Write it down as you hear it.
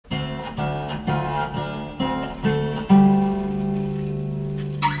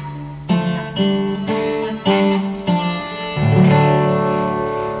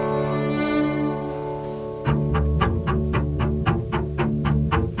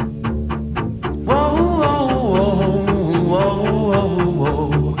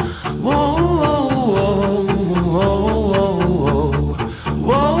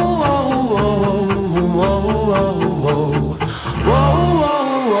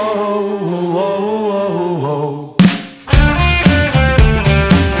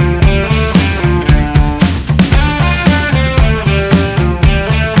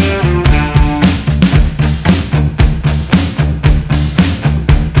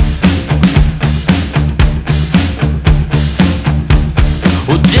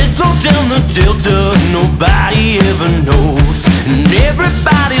down the delta, nobody ever knows, and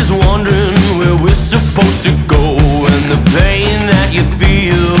everybody's wondering where we're supposed to go. And the pain that you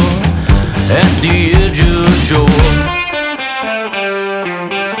feel at the edge of the shore,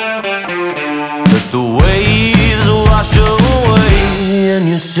 let the waves wash away, and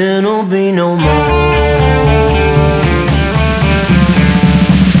your sin will be no more.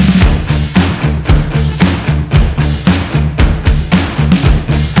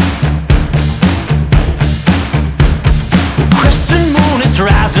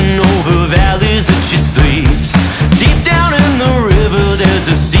 Rising over valleys that she sleeps. Deep down in the river there's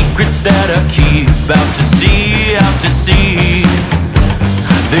a secret that I keep. Out to sea,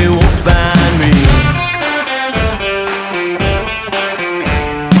 they won't find me.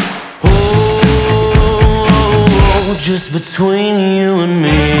 Oh, just between you and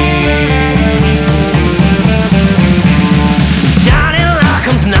me. Johnny Rock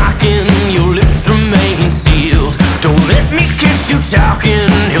comes knocking, your lips remain sealed. Don't let me catch you talking,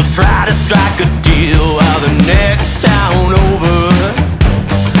 he'll try to strike a deal. While the next town over,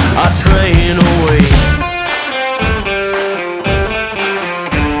 our train awaits.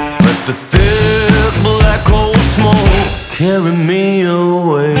 Let the thick black coal smoke carry me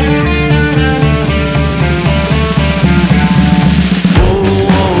away.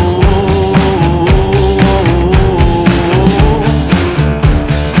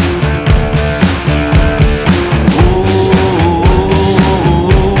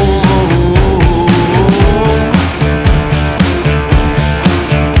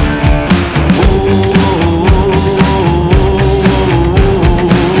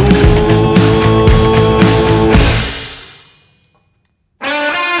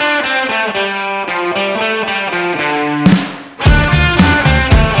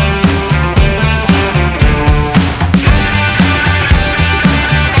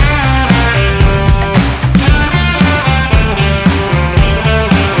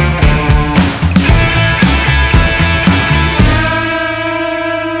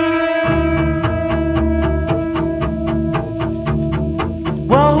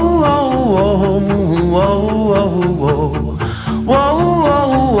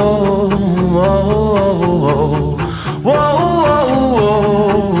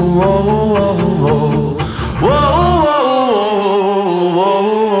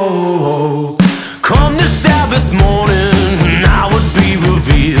 Come the Sabbath morning, and I would be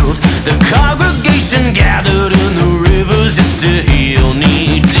revealed. The congregation gathered in the rivers just to heal.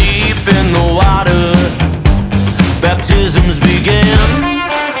 Knee deep in the water, baptisms began.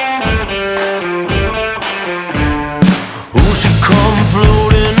 Who should come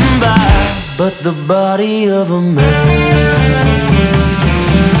floating by but the body of a man?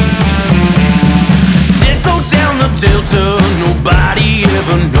 Down the delta, nobody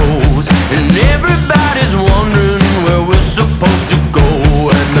ever knows, and everybody's wondering where we're supposed to go.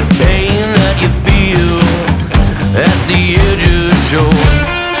 And the pain that you feel at the edge of the shore,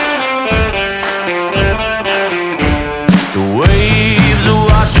 the waves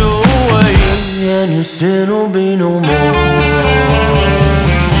wash away, and your sin will be no more.